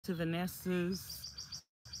to Vanessa's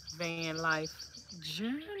van life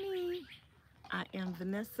journey. I am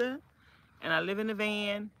Vanessa and I live in a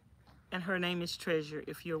van and her name is Treasure.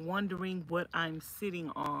 If you're wondering what I'm sitting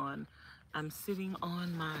on, I'm sitting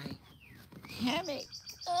on my hammock.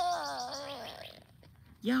 Uh,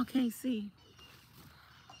 y'all can't see.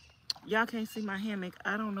 Y'all can't see my hammock.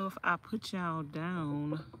 I don't know if I put y'all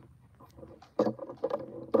down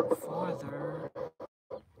farther.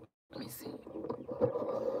 Let me see.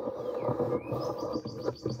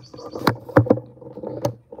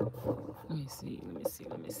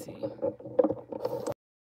 Let me see.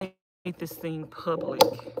 Make this thing public.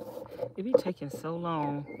 It be taking so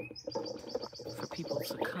long for people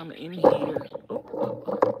to come in here.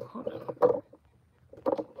 Hold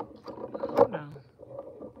on.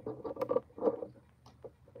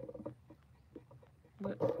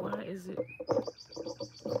 Why is it?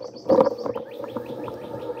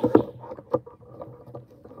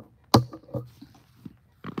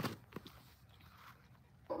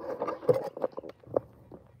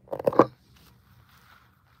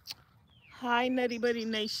 Hi, Nutty Buddy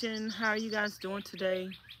Nation. How are you guys doing today?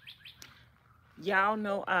 Y'all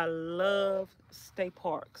know I love state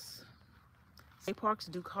parks. State parks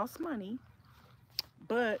do cost money,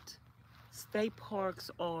 but state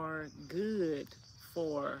parks are good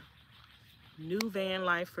for new van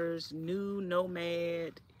lifers, new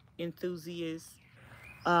nomad enthusiasts,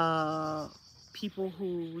 uh, people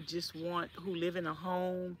who live in a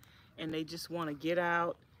home and they just want to get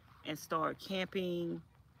out and start camping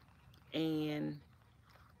and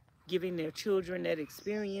giving their children that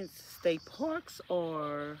experience. State parks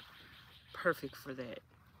are perfect for that.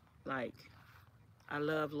 Like, I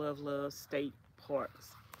love state parks.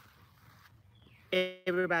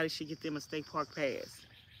 Everybody should get them a state park pass.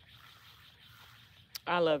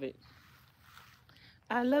 I love it.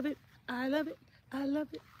 I love it. I love it. I love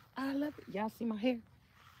it. I love it. Y'all see my hair?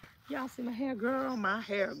 Y'all see my hair, girl? My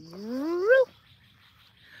hair grew.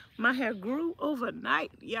 My hair grew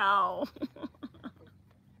overnight, y'all.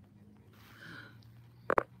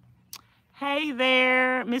 Hey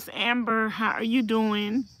there, Miss Amber. How are you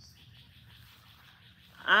doing?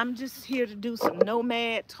 I'm just here to do some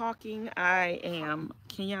nomad talking. I am.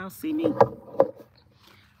 Can y'all see me?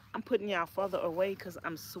 I'm putting y'all further away because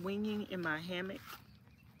I'm swinging in my hammock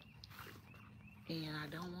and I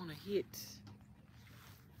don't want to hit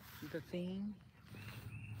the thing.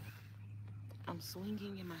 I'm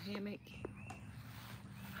swinging in my hammock.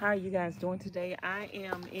 How are you guys doing today? I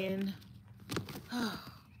am in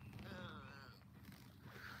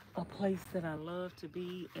a place that I love to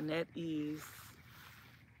be, and that is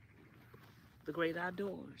the great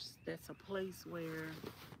outdoors. That's a place where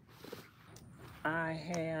I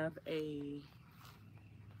have a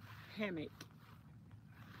hammock.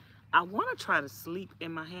 I want to try to sleep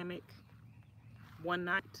in my hammock one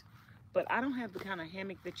night, but I don't have the kind of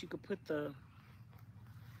hammock that you could put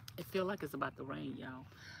it feel like it's about to rain, y'all.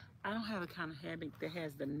 I don't have the kind of hammock that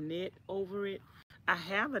has the net over it. I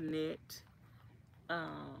have a net uh,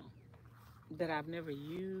 that I've never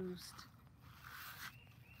used,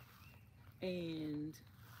 and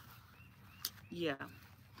yeah.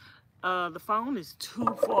 The phone is too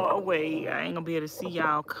far away. I ain't gonna be able to see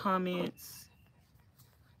y'all comments.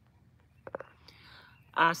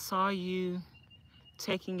 I saw you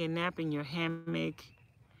taking a nap in your hammock.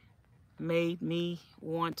 Made me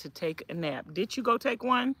want to take a nap. Did you go take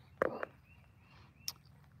one?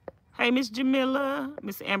 Hey, Miss Jamila.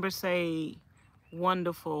 Miss Amber say,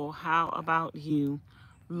 wonderful. How about you?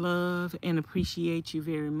 Love and appreciate you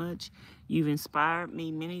very much. You've inspired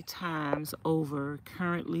me many times over,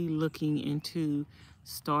 currently looking into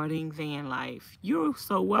starting van life. You're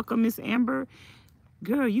so welcome, Miss Amber.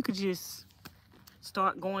 Girl, you could just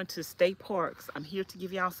start going to state parks. I'm here to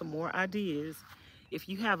give y'all some more ideas. If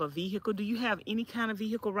you have a vehicle, do you have any kind of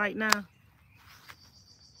vehicle right now?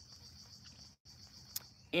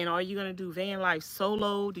 And are you going to do van life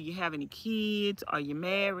solo? Do you have any kids? Are you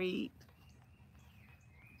married?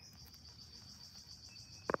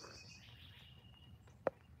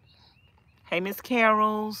 Hey, Miss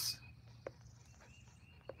Carols.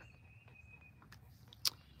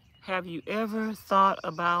 Have you ever thought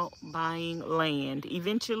about buying land?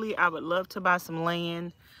 Eventually, I would love to buy some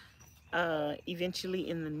land eventually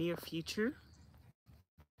in the near future.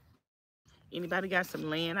 Anybody got some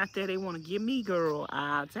land out there they want to give me, girl?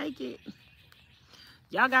 I'll take it.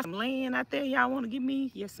 Y'all got some land out there y'all want to give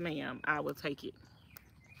me? Yes, ma'am. I will take it.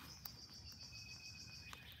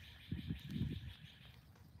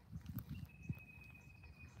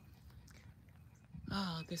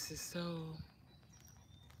 Oh, this is so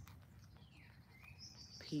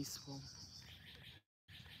peaceful.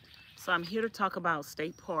 So I'm here to talk about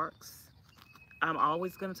state parks. I'm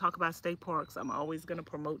always going to talk about state parks. I'm always going to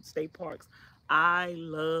promote state parks. I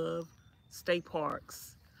love state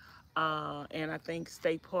parks. And I think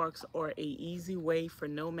state parks are a easy way for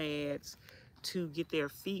nomads to get their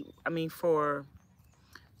feet. I mean, for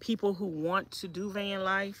people who want to do van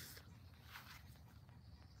life,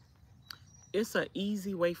 it's an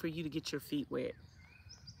easy way for you to get your feet wet.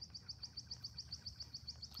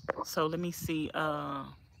 So let me see.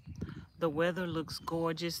 The weather looks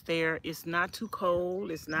gorgeous there. It's not too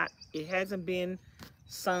cold. It hasn't been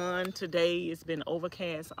sun today. It's been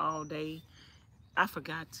overcast all day. I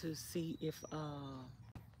forgot to see if I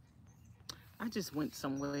just went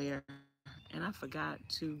somewhere and I forgot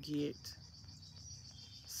to get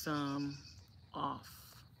some off.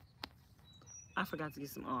 I forgot to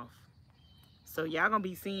get some off. So y'all gonna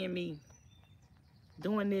be seeing me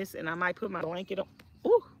doing this, and I might put my blanket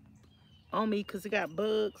ooh, on me because it got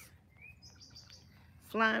bugs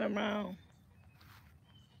flying around.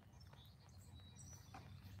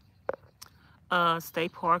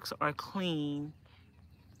 State parks are clean,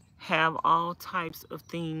 have all types of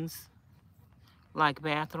things like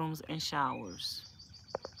bathrooms and showers.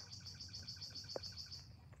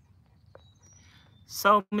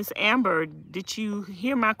 So, Miss Amber, did you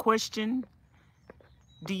hear my question?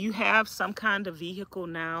 Do you have some kind of vehicle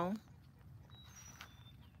now?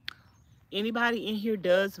 Anybody in here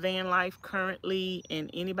does van life currently, and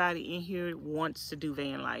anybody in here wants to do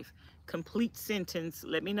van life? Complete sentence.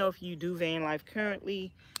 Let me know if you do van life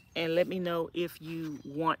currently, and let me know if you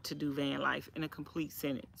want to do van life in a complete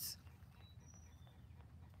sentence.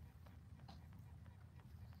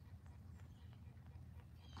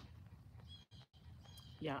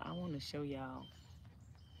 Yeah, I want to show y'all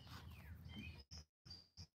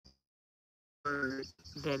bird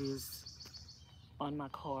that is on my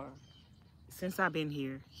car. Since I've been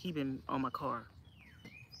here, he been on my car.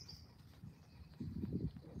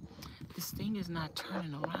 This thing is not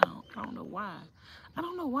turning around. I don't know why. I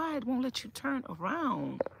don't know why it won't let you turn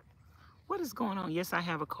around. What is going on? Yes, I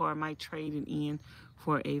have a car. I might trade it in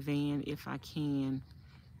for a van if I can.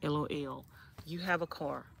 LOL. You have a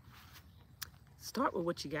car. Start with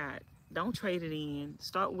what you got. Don't trade it in.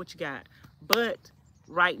 Start with what you got. But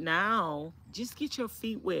right now, just get your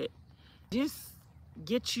feet wet. Just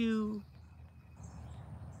get you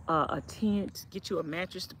a tent. Get you a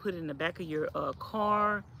mattress to put in the back of your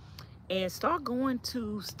car. And start going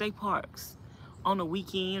to state parks on the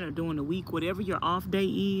weekend or during the week, whatever your off day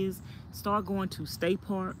is. Start going to state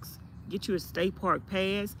parks. Get you a state park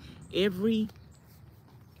pass. Every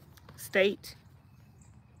state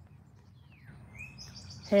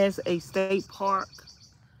has a state park.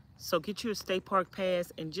 So get you a state park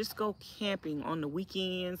pass and just go camping on the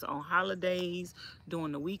weekends, on holidays,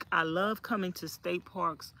 during the week. I love coming to state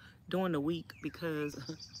parks during the week because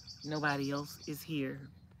nobody else is here.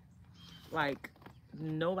 Like,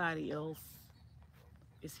 nobody else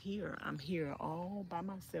is here. I'm here all by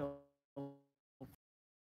myself.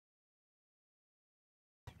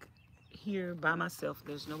 Here by myself.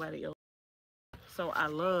 There's nobody else. So I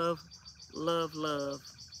love, love, love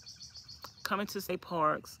coming to state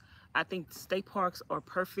parks. I think state parks are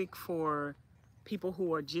perfect for people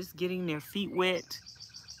who are just getting their feet wet.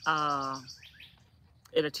 Uh,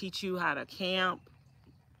 it'll teach you how to camp,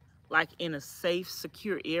 like in a safe,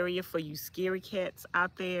 secure area for you scary cats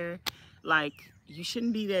out there. Like, you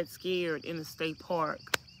shouldn't be that scared in a state park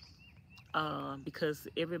because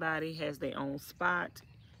everybody has their own spot.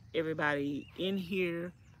 Everybody in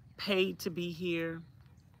here paid to be here.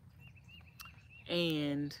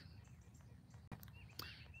 And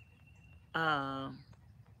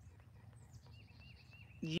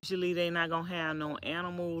usually they're not gonna have no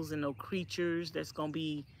animals and no creatures that's gonna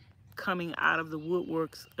be coming out of the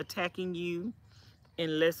woodworks attacking you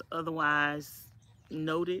unless otherwise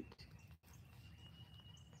noted.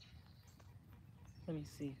 Let me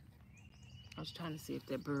see. I was trying to see if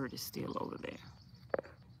that bird is still over there.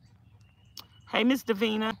 Hey, Miss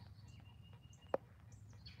Davina.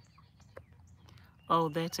 Oh,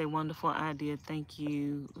 that's a wonderful idea. Thank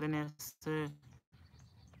you, Vanessa.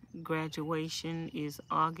 Graduation is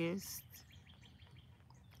August.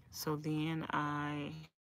 So then I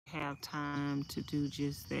have time to do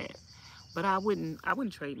just that. But I wouldn't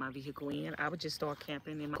trade my vehicle in. I would just start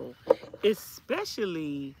camping in my vehicle.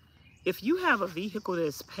 Especially if you have a vehicle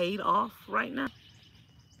that's paid off right now.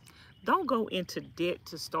 Don't go into debt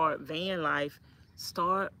to start van life.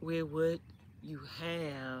 Start with what you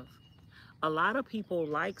have. A lot of people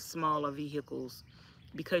like smaller vehicles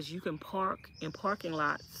because you can park in parking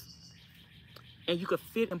lots and you can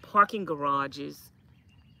fit in parking garages,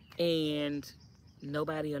 and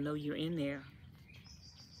Nobody will know you're in there.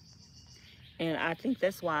 And I think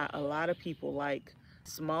that's why a lot of people like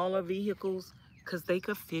smaller vehicles, because they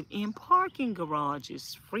could fit in parking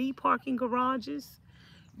garages, free parking garages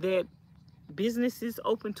that businesses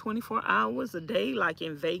open 24 hours a day, like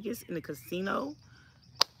in Vegas in the casino.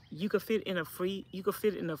 You could fit in a free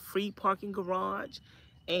parking garage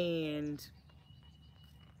and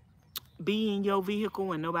be in your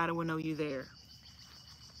vehicle and nobody will know you there.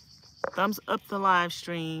 Thumbs up the live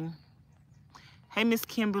stream. Hey, Miss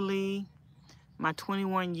Kimberly, my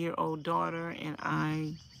 21-year-old daughter and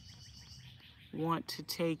I want to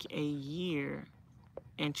take a year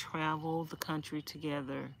and travel the country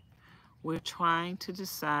together. We're trying to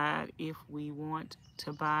decide if we want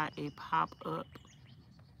to buy a pop-up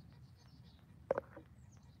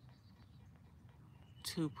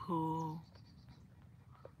to pull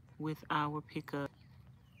with our pickup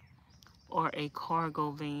or a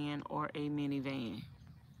cargo van or a minivan.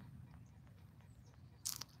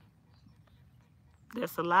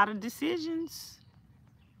 That's a lot of decisions.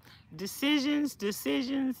 Decisions,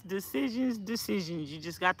 decisions, decisions, decisions. You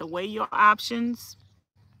just got to weigh your options,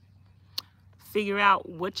 figure out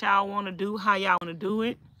what y'all want to do, how y'all want to do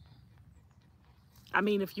it. I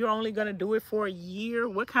mean, if you're only going to do it for a year,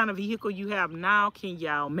 what kind of vehicle you have now? Can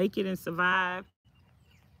y'all make it and survive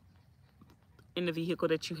in the vehicle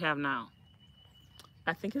that you have now?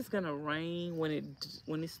 I think it's going to rain when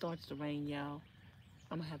it starts to rain, y'all.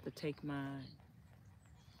 I'm going to have to take my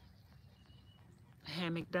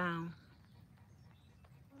hammock down.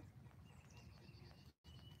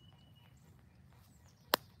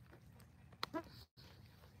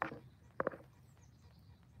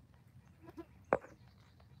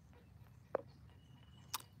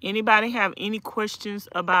 Anybody have any questions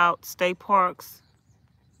about state parks?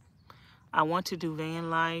 I want to do van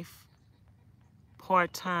life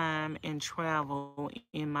part-time and travel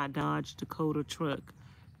in my Dodge Dakota truck.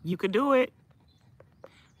 You could do it.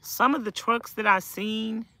 Some of the trucks that I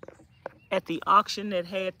seen at the auction that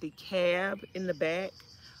had the cab in the back,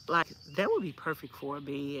 like that would be perfect for a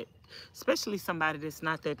bed. Especially somebody that's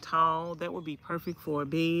not that tall, that would be perfect for a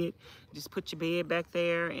bed. Just put your bed back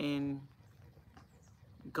there and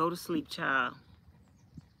go to sleep, child.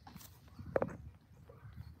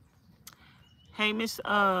 Hey, Miss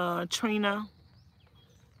Trina.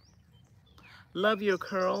 Love your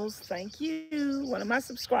curls. Thank you. One of my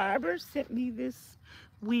subscribers sent me this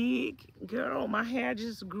wig. Girl, my hair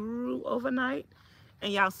just grew overnight.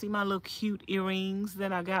 And y'all see my little cute earrings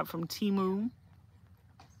that I got from Temu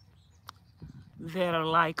that are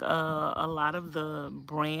like a lot of the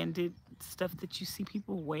branded stuff that you see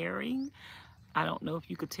people wearing. I don't know if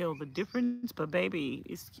you could tell the difference, but baby,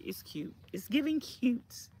 it's cute. It's giving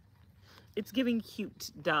cute. It's giving cute,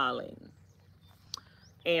 darling.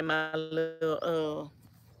 And my little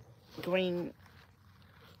green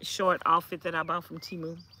short outfit that I bought from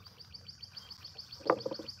Temu.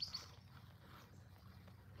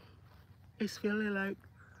 It's feeling like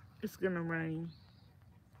it's gonna rain.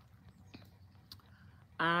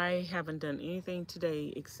 I haven't done anything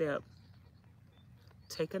today except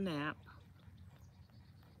take a nap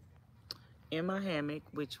in my hammock,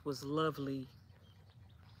 which was lovely.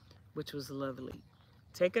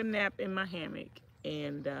 Take a nap in my hammock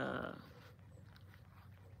and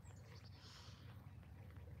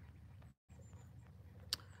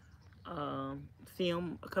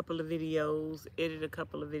film a couple of videos, edit a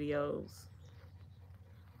couple of videos.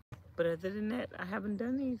 But other than that, I haven't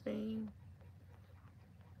done anything.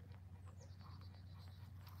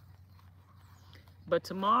 But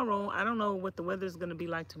tomorrow, I don't know what the weather's going to be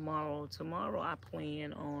like tomorrow. Tomorrow, I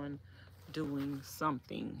plan on doing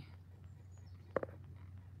something.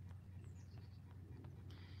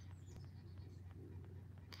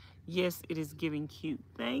 Yes, it is giving cute.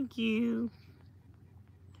 Thank you.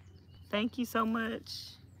 Thank you so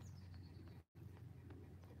much.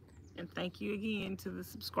 And thank you again to the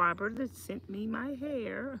subscriber that sent me my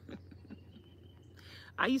hair.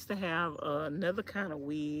 I used to have another kind of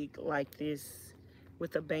wig like this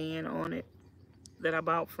with a band on it that I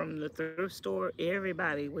bought from the thrift store.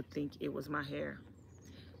 Everybody would think it was my hair.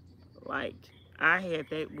 Like, I had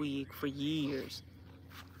that wig for years.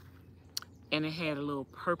 And it had a little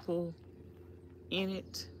purple in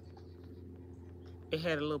it. It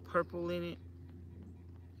had a little purple in it.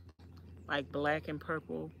 Like black and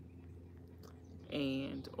purple.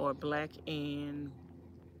 Or black and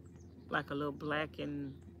like a little black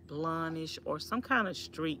and blondish or some kind of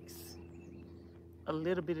streaks. A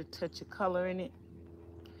little bit of touch of color in it.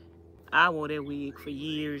 I wore that wig for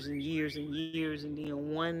years and years and years, and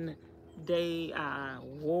then one day I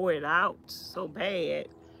wore it out so bad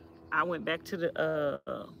I went back to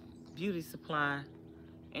the beauty supply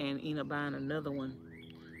and ended up buying another one.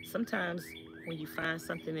 Sometimes when you find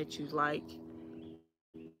something that you like,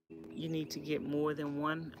 you need to get more than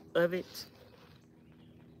one of it.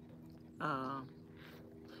 Uh,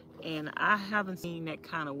 and I haven't seen that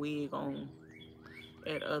kind of wig on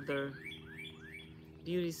at other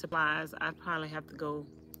beauty supplies. I'd probably have to go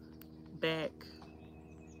back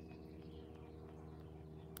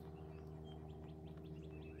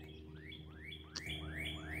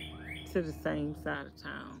to the same side of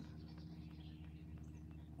town.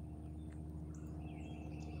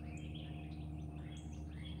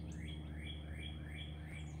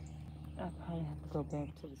 I probably have to go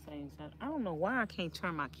back to the same side. I don't know why I can't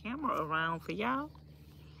turn my camera around for y'all.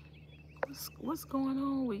 What's going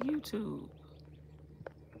on with YouTube?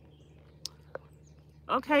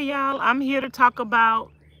 Okay, y'all, I'm here to talk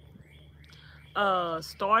about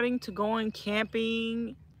starting to going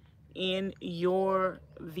camping in your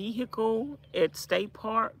vehicle at state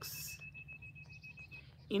parks.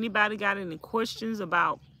 Anybody got any questions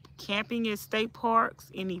about camping at state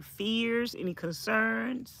parks? Any fears, any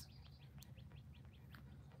concerns?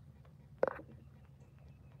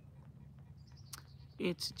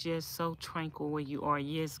 It's just so tranquil where you are.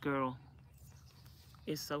 Yes, girl.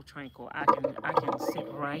 It's so tranquil. I can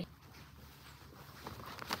sit right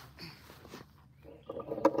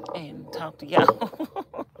and talk to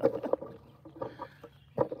y'all.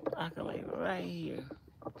 I can lay right here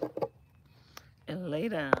and lay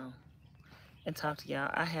down and talk to y'all.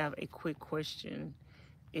 I have a quick question.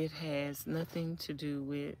 It has nothing to do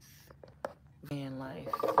with van life.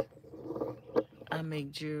 I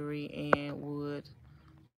make jewelry and would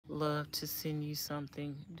love to send you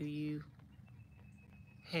something. Do you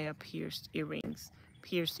have pierced earrings,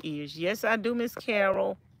 pierced ears? Yes, I do, Miss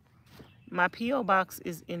Carol. My P.O. box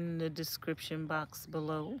is in the description box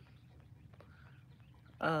below.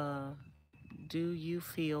 Uh, do you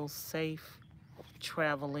feel safe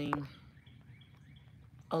traveling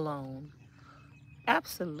alone?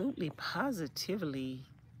 Absolutely, positively.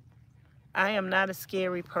 I am not a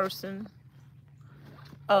scary person.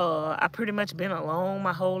 I pretty much been alone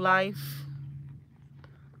my whole life.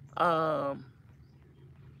 Um,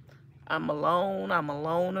 I'm alone. I'm a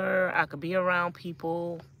loner. I could be around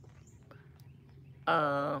people.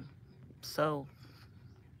 Uh, so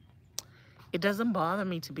it doesn't bother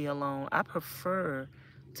me to be alone. I prefer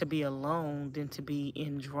to be alone than to be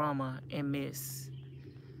in drama and mess.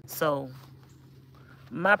 So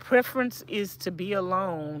my preference is to be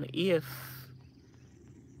alone if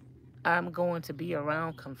I'm going to be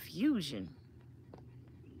around confusion.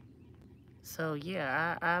 So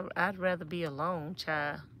yeah, I'd rather be alone,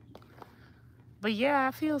 child. But yeah,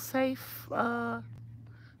 I feel safe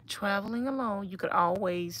traveling alone. You could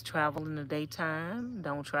always travel in the daytime.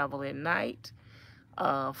 Don't travel at night.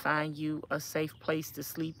 Find you a safe place to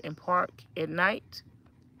sleep and park at night.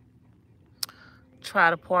 Try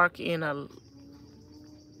to park in a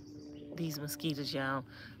these mosquitoes, y'all.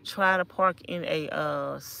 Try to park in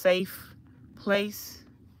a safe place.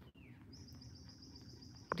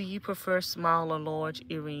 Do you prefer small or large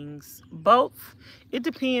earrings? Both. It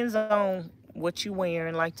depends on what you're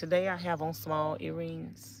wearing. Like today, I have on small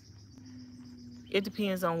earrings. It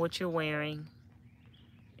depends on what you're wearing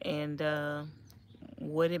and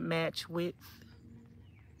what it match with.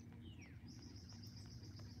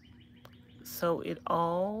 So it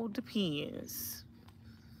all depends.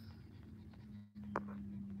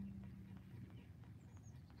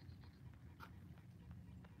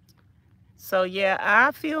 So yeah,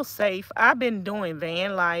 I feel safe. I've been doing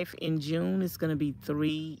van life. In June, it's gonna be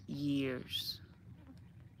 3 years.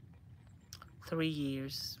 3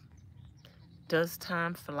 years. Does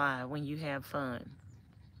time fly when you have fun?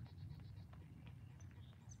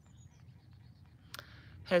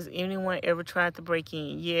 Has anyone ever tried to break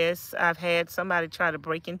in? Yes, I've had somebody try to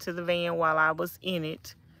break into the van while I was in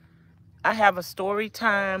it. I have a story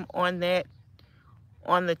time on that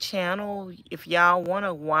on the channel. If y'all want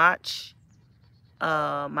to watch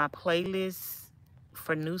my playlist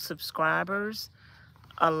for new subscribers,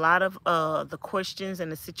 a lot of the questions and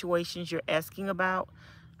the situations you're asking about,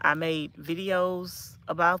 I made videos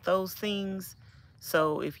about those things.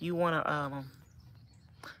 So if you want to,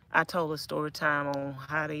 I told a story time on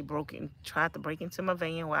how they tried to break into my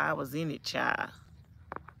van while I was in it, child.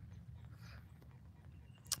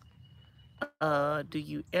 Do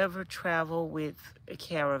you ever travel with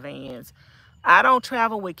caravans? I don't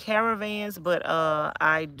travel with caravans, but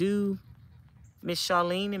I do. Miss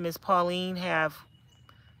Charlene and Miss Pauline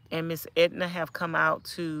and Miss Edna have come out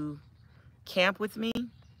to camp with me.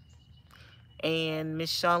 And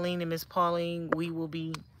Miss Charlene and Miss Pauline, we will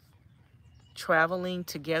be traveling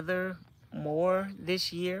together more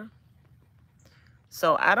this year.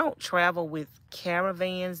 So I don't travel with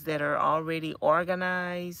caravans that are already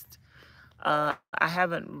organized. I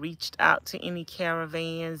haven't reached out to any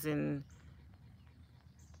caravans, and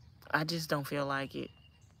I just don't feel like it.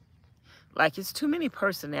 Like, it's too many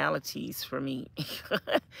personalities for me.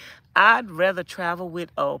 I'd rather travel with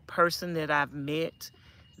a person that I've met,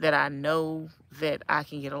 that I know, that I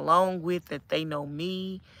can get along with, that they know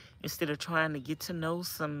me, instead of trying to get to know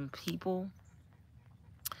some people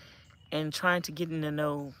and trying to get to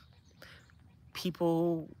know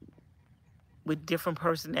people with different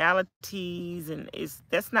personalities. And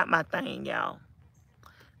that's not my thing, y'all.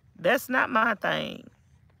 That's not my thing.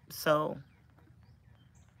 So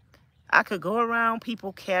I could go around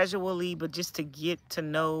people casually, but just to get to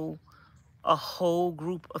know a whole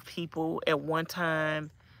group of people at one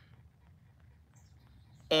time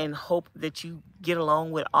and hope that you get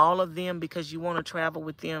along with all of them because you want to travel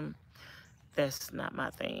with them, that's not my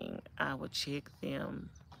thing. I would check them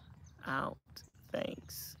out.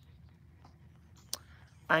 Thanks.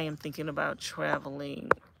 I am thinking about traveling,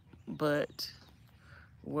 but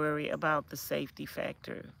worry about the safety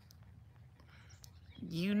factor.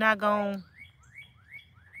 You're not going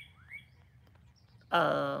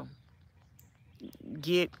to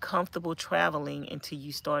get comfortable traveling until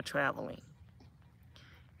you start traveling.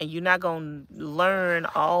 And you're not going to learn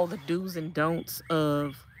all the do's and don'ts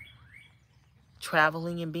of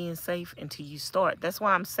traveling and being safe until you start. That's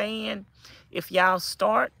why I'm saying, if y'all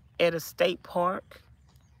start at a state park,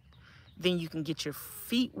 then you can get your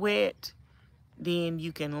feet wet. Then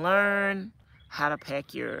you can learn how to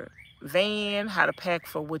pack your van, how to pack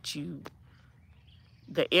for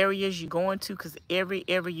the areas you're going to, because every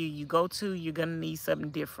area you go to, you're going to need something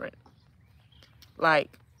different.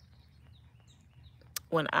 Like,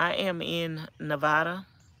 when I am in Nevada,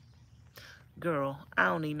 girl, I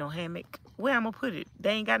don't need no hammock. Where I'm going to put it?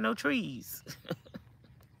 They ain't got no trees.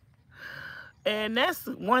 And that's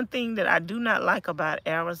one thing that I do not like about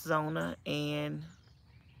Arizona and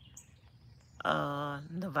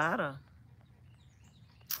Nevada.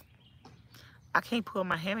 I can't pull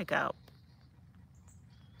my hammock out.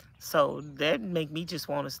 So that make me just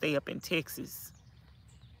want to stay up in Texas.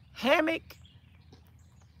 Hammock,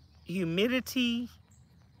 humidity,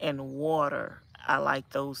 and water. I like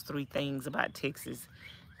those three things about Texas.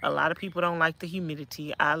 A lot of people don't like the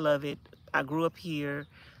humidity. I love it. I grew up here,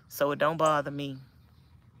 so it don't bother me.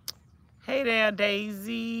 Hey there,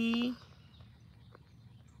 Daisy.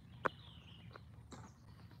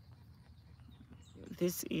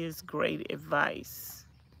 This is great advice.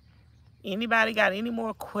 Anybody got any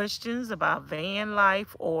more questions about van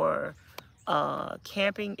life or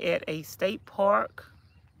camping at a state park?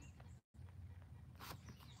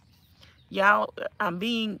 Y'all, I'm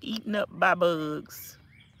being eaten up by bugs.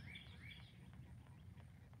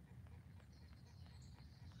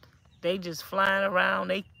 They just flying around.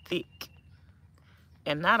 They thick.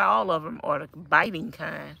 And not all of them are the biting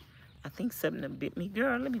kind. I think something that bit me.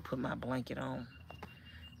 Girl, let me put my blanket on.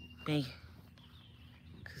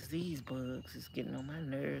 Because these bugs is getting on my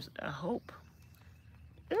nerves. I hope.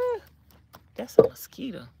 That's a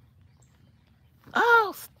mosquito.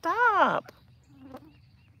 Oh, stop.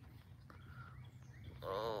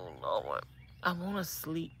 Oh, Lord. I want to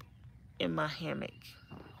sleep in my hammock.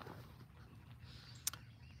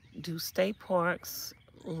 Do state parks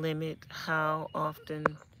limit how often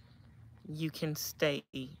you can stay?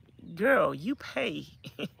 Girl, you pay.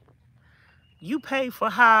 You pay for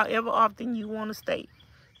however often you want to stay.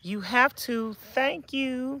 You have to. Thank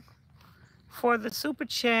you for the super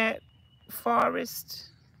chat, Forrest.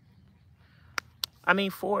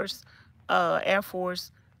 Force, Air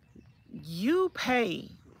Force. You pay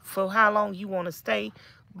for how long you want to stay,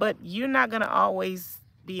 but you're not going to always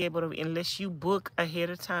be able to, unless you book ahead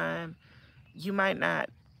of time. You might not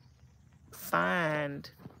find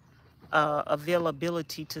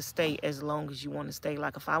availability to stay as long as you want to stay.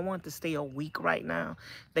 Like, if I want to stay a week right now,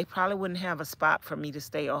 they probably wouldn't have a spot for me to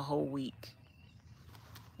stay a whole week.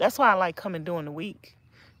 That's why I like coming during the week,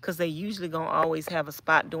 because they usually gonna always have a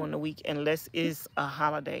spot during the week unless it's a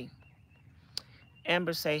holiday.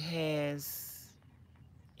 Amber say, has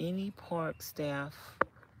any park staff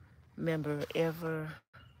member ever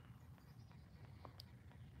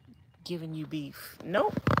given you beef?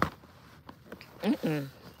 Nope.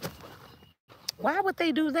 Why would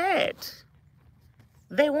they do that?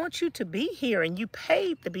 They want you to be here and you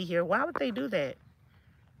paid to be here. Why would they do that?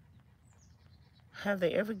 Have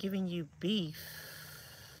they ever given you beef?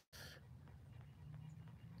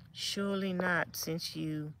 Surely not, since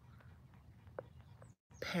you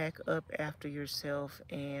pack up after yourself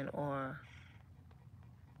and are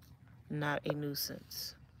not a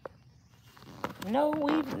nuisance. No,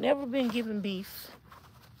 we've never been given beef.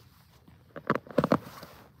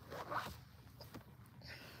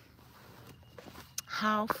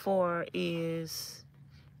 How far is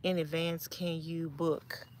in advance can you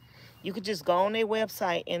book? You could just go on their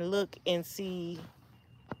website and look and see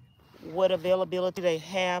what availability they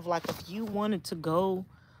have. Like if you wanted to go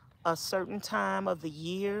a certain time of the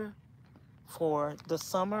year for the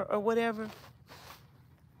summer or whatever,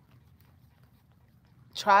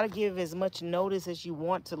 try to give as much notice as you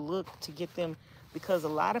want to look to get them, because a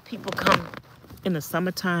lot of people come in the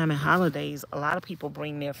summertime and holidays. A lot of people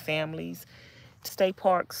bring their families to state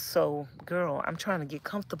parks. So girl, I'm trying to get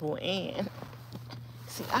comfortable and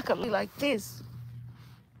see, I could be like this.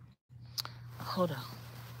 Hold on.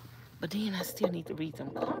 But then I still need to read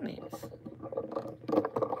some comments.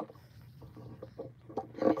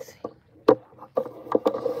 Let me see.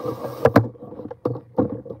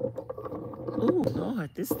 Oh Lord,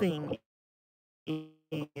 this thing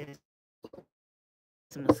is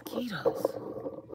mosquitoes.